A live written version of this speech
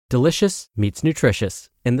Delicious meets nutritious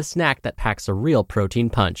in the snack that packs a real protein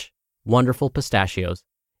punch. Wonderful Pistachios.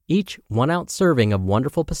 Each 1-ounce serving of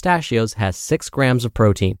Wonderful Pistachios has 6 grams of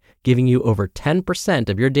protein, giving you over 10%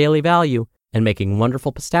 of your daily value and making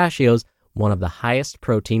Wonderful Pistachios one of the highest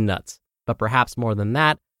protein nuts. But perhaps more than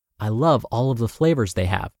that, I love all of the flavors they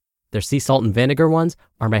have. Their sea salt and vinegar ones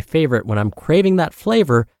are my favorite when I'm craving that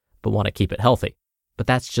flavor but want to keep it healthy. But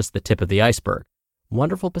that's just the tip of the iceberg.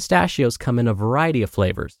 Wonderful Pistachios come in a variety of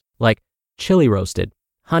flavors, like chili roasted,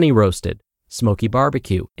 honey roasted, smoky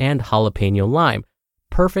barbecue, and jalapeno lime,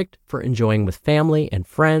 perfect for enjoying with family and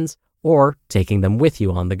friends or taking them with you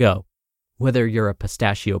on the go. Whether you're a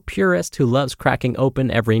pistachio purist who loves cracking open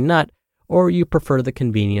every nut, or you prefer the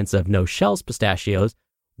convenience of no-shells pistachios,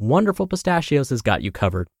 Wonderful Pistachios has got you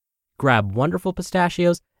covered. Grab Wonderful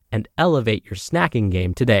Pistachios and elevate your snacking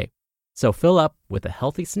game today. So fill up with a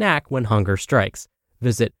healthy snack when hunger strikes.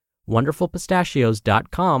 Visit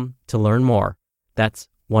wonderfulpistachios.com to learn more. That's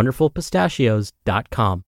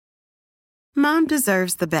wonderfulpistachios.com. Mom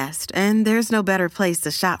deserves the best, and there's no better place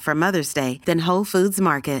to shop for Mother's Day than Whole Foods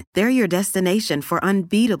Market. They're your destination for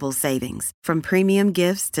unbeatable savings, from premium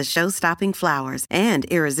gifts to show-stopping flowers and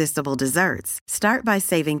irresistible desserts. Start by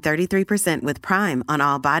saving 33% with Prime on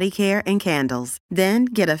all body care and candles. Then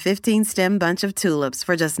get a 15-stem bunch of tulips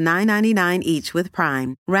for just $9.99 each with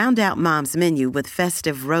Prime. Round out Mom's menu with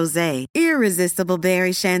festive rosé, irresistible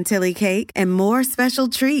berry chantilly cake, and more special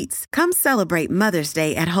treats. Come celebrate Mother's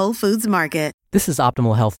Day at Whole Foods Market. This is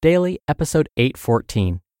Optimal Health Daily, episode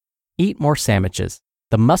 814. Eat More Sandwiches,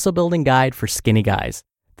 the muscle building guide for skinny guys.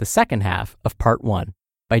 The second half of part 1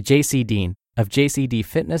 by JC Dean of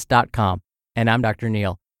jcdfitness.com. And I'm Dr.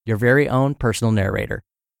 Neil, your very own personal narrator.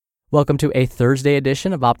 Welcome to a Thursday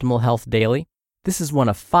edition of Optimal Health Daily. This is one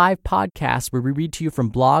of 5 podcasts where we read to you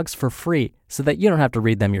from blogs for free so that you don't have to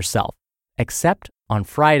read them yourself, except on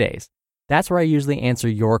Fridays. That's where I usually answer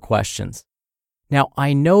your questions. Now,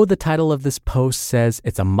 I know the title of this post says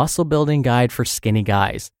it's a muscle building guide for skinny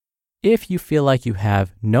guys. If you feel like you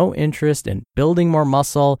have no interest in building more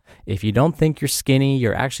muscle, if you don't think you're skinny,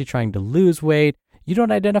 you're actually trying to lose weight, you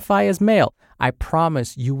don't identify as male, I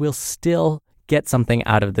promise you will still get something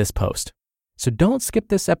out of this post. So don't skip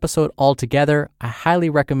this episode altogether. I highly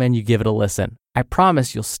recommend you give it a listen. I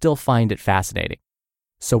promise you'll still find it fascinating.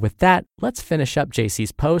 So with that, let's finish up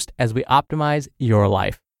JC's post as we optimize your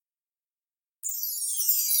life.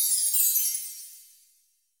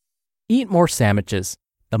 Eat More Sandwiches,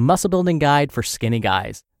 the muscle building guide for skinny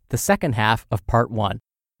guys. The second half of part 1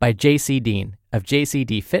 by JC Dean of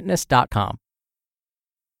jcdfitness.com.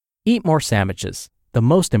 Eat more sandwiches, the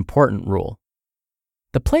most important rule.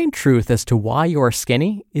 The plain truth as to why you are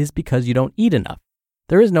skinny is because you don't eat enough.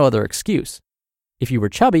 There is no other excuse. If you were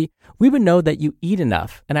chubby, we would know that you eat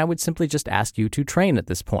enough, and I would simply just ask you to train at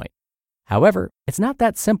this point. However, it's not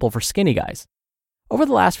that simple for skinny guys. Over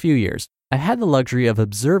the last few years, I've had the luxury of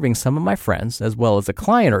observing some of my friends, as well as a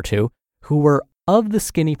client or two, who were of the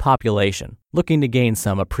skinny population, looking to gain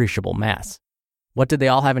some appreciable mass. What did they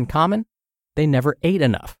all have in common? They never ate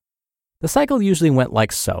enough. The cycle usually went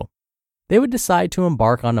like so. They would decide to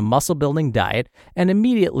embark on a muscle-building diet and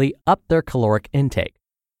immediately up their caloric intake.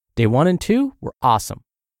 Day 1 and 2 were awesome.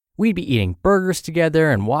 We'd be eating burgers together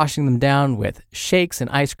and washing them down with shakes and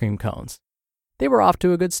ice cream cones. They were off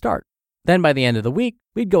to a good start. Then by the end of the week,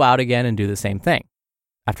 we'd go out again and do the same thing.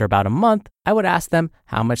 After about a month, I would ask them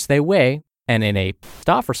how much they weigh, and in a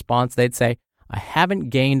pissed-off response, they'd say, "I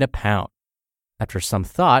haven't gained a pound." After some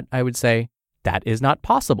thought, I would say, "That is not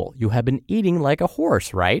possible. You have been eating like a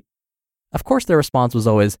horse, right?" Of course, their response was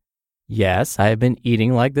always, "Yes, I have been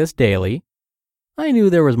eating like this daily." I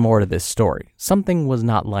knew there was more to this story. Something was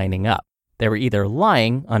not lining up. They were either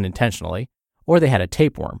lying unintentionally, or they had a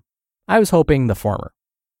tapeworm. I was hoping the former.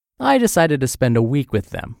 I decided to spend a week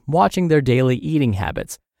with them, watching their daily eating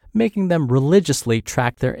habits, making them religiously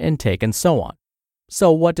track their intake and so on.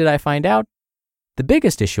 So what did I find out? The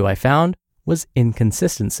biggest issue I found was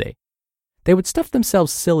inconsistency. They would stuff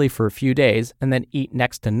themselves silly for a few days and then eat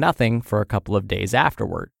next to nothing for a couple of days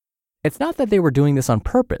afterward. It's not that they were doing this on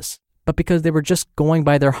purpose, but because they were just going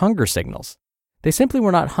by their hunger signals. They simply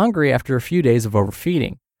were not hungry after a few days of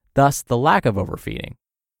overfeeding, thus the lack of overfeeding.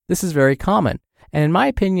 This is very common, and in my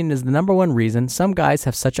opinion is the number one reason some guys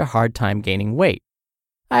have such a hard time gaining weight.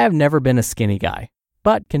 I have never been a skinny guy,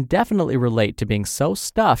 but can definitely relate to being so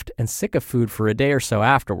stuffed and sick of food for a day or so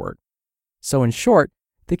afterward. So in short,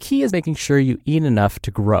 the key is making sure you eat enough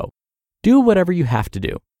to grow. Do whatever you have to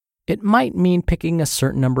do. It might mean picking a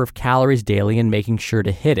certain number of calories daily and making sure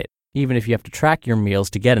to hit it, even if you have to track your meals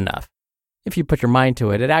to get enough. If you put your mind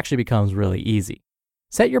to it, it actually becomes really easy.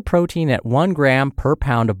 Set your protein at 1 gram per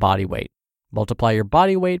pound of body weight. Multiply your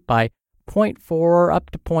body weight by 0.4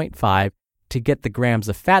 up to 0.5 to get the grams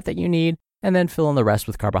of fat that you need, and then fill in the rest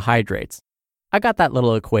with carbohydrates. I got that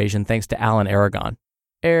little equation thanks to Alan Aragon.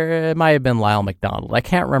 It might have been Lyle McDonald. I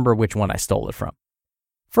can't remember which one I stole it from.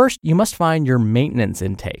 First, you must find your maintenance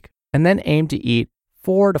intake, and then aim to eat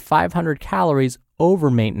 400 to 500 calories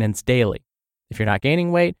over maintenance daily. If you're not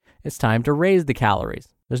gaining weight, it's time to raise the calories.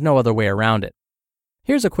 There's no other way around it.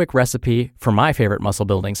 Here's a quick recipe for my favorite muscle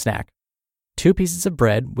building snack. 2 pieces of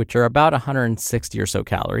bread, which are about 160 or so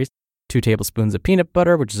calories, 2 tablespoons of peanut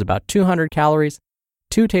butter, which is about 200 calories,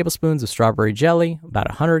 2 tablespoons of strawberry jelly, about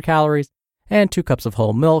 100 calories, and 2 cups of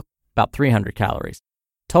whole milk, about 300 calories.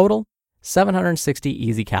 Total, 760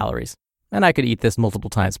 easy calories, and I could eat this multiple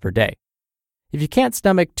times per day. If you can't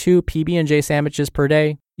stomach 2 PB&J sandwiches per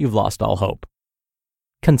day, you've lost all hope.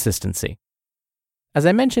 Consistency. As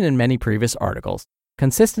I mentioned in many previous articles,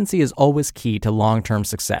 consistency is always key to long-term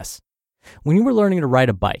success. When you were learning to ride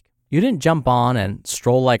a bike, you didn't jump on and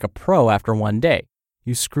stroll like a pro after one day.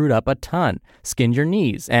 You screwed up a ton, skinned your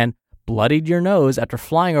knees, and bloodied your nose after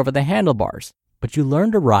flying over the handlebars, but you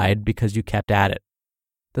learned to ride because you kept at it.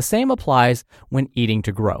 The same applies when eating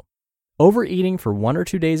to grow. Overeating for 1 or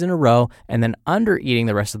 2 days in a row and then undereating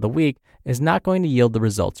the rest of the week is not going to yield the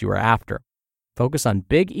results you are after. Focus on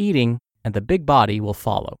big eating and the big body will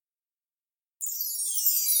follow.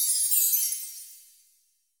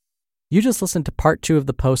 You just listened to part 2 of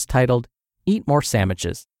the post titled, Eat More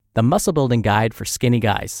Sandwiches, the Muscle Building Guide for Skinny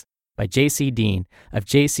Guys by JC Dean of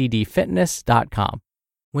jcdfitness.com.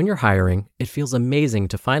 When you're hiring, it feels amazing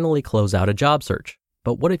to finally close out a job search.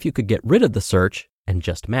 But what if you could get rid of the search and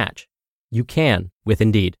just match? You can with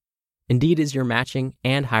Indeed. Indeed is your matching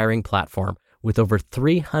and hiring platform with over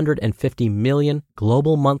 350 million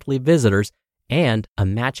global monthly visitors and a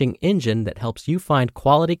matching engine that helps you find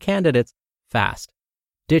quality candidates fast.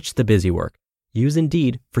 Ditch the busy work. Use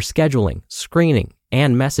Indeed for scheduling, screening,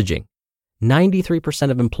 and messaging. 93%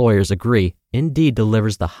 of employers agree Indeed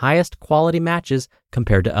delivers the highest quality matches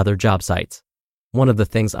compared to other job sites. One of the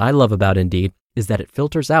things I love about Indeed is that it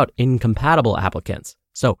filters out incompatible applicants.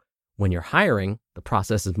 So when you're hiring, the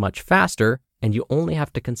process is much faster and you only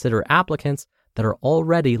have to consider applicants that are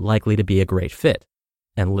already likely to be a great fit.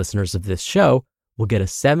 And listeners of this show will get a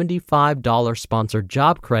 $75 sponsored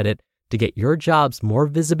job credit to get your jobs more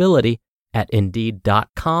visibility at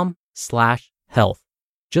Indeed.com/health.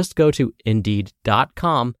 Just go to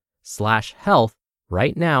Indeed.com/health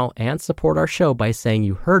right now and support our show by saying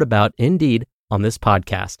you heard about Indeed on this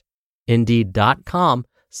podcast.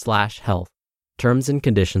 Indeed.com/health. Terms and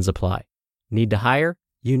conditions apply. Need to hire?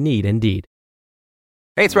 You need Indeed.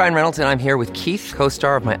 Hey, it's Ryan Reynolds, and I'm here with Keith,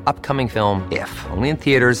 co-star of my upcoming film, If, only in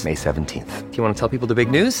theaters May 17th. Do you want to tell people the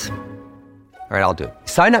big news? All right, I'll do it.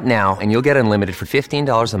 Sign up now and you'll get unlimited for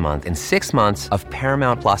 $15 a month and 6 months of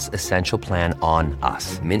Paramount Plus Essential Plan on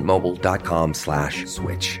us.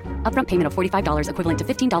 MintMobile.com/switch. Upfront payment of $45 equivalent to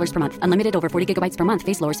 $15 per month. Unlimited over 40 gigabytes per month.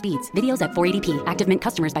 Face lower speeds. Videos at 480p. Active Mint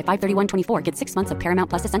customers by 531.24 get 6 months of Paramount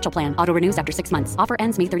Plus Essential Plan. Auto renews after 6 months. Offer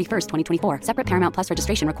ends May 31st, 2024. Separate Paramount Plus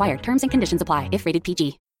registration required. Terms and conditions apply if rated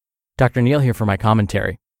PG. Dr. Neal here for my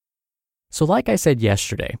commentary. So like I said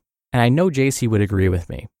yesterday, and I know JC would agree with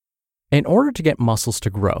me, in order to get muscles to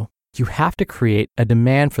grow, you have to create a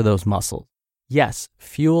demand for those muscles. Yes,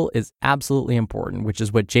 fuel is absolutely important, which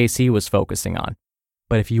is what JC was focusing on.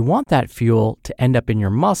 But if you want that fuel to end up in your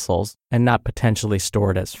muscles and not potentially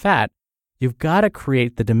stored as fat, you've got to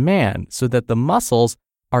create the demand so that the muscles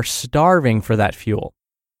are starving for that fuel.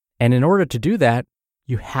 And in order to do that,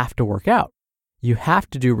 you have to work out. You have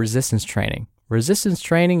to do resistance training. Resistance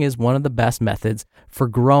training is one of the best methods for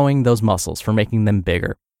growing those muscles, for making them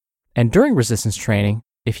bigger. And during resistance training,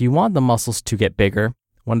 if you want the muscles to get bigger,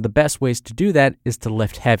 one of the best ways to do that is to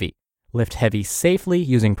lift heavy. Lift heavy safely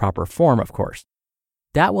using proper form, of course.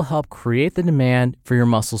 That will help create the demand for your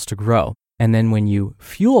muscles to grow. And then when you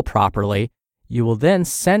fuel properly, you will then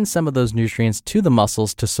send some of those nutrients to the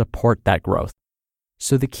muscles to support that growth.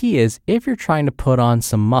 So the key is, if you're trying to put on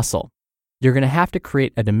some muscle, you're going to have to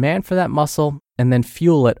create a demand for that muscle and then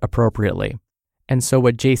fuel it appropriately. And so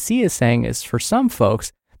what JC is saying is, for some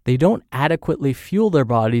folks, they don't adequately fuel their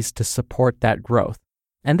bodies to support that growth.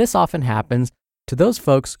 And this often happens to those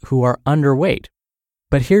folks who are underweight.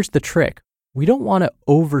 But here's the trick. We don't want to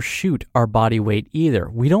overshoot our body weight either.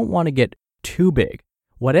 We don't want to get too big.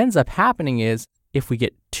 What ends up happening is, if we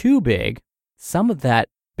get too big, some of that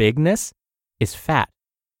bigness is fat.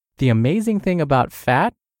 The amazing thing about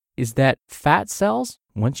fat is that fat cells,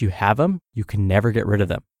 once you have them, you can never get rid of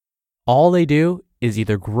them. All they do is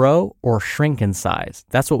either grow or shrink in size.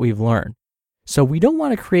 That's what we've learned. So we don't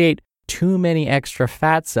want to create too many extra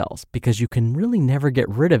fat cells because you can really never get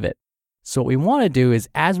rid of it. So what we want to do is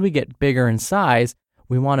as we get bigger in size,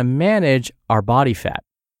 we want to manage our body fat.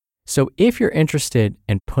 So if you're interested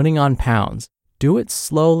in putting on pounds, do it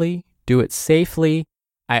slowly, do it safely.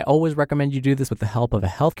 I always recommend you do this with the help of a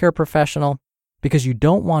healthcare professional because you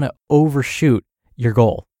don't want to overshoot your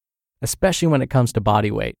goal, especially when it comes to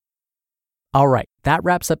body weight. All right, that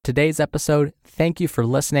wraps up today's episode. Thank you for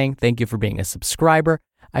listening. Thank you for being a subscriber.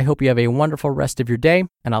 I hope you have a wonderful rest of your day,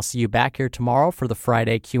 and I'll see you back here tomorrow for the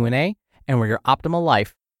Friday Q&A and where your optimal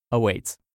life awaits.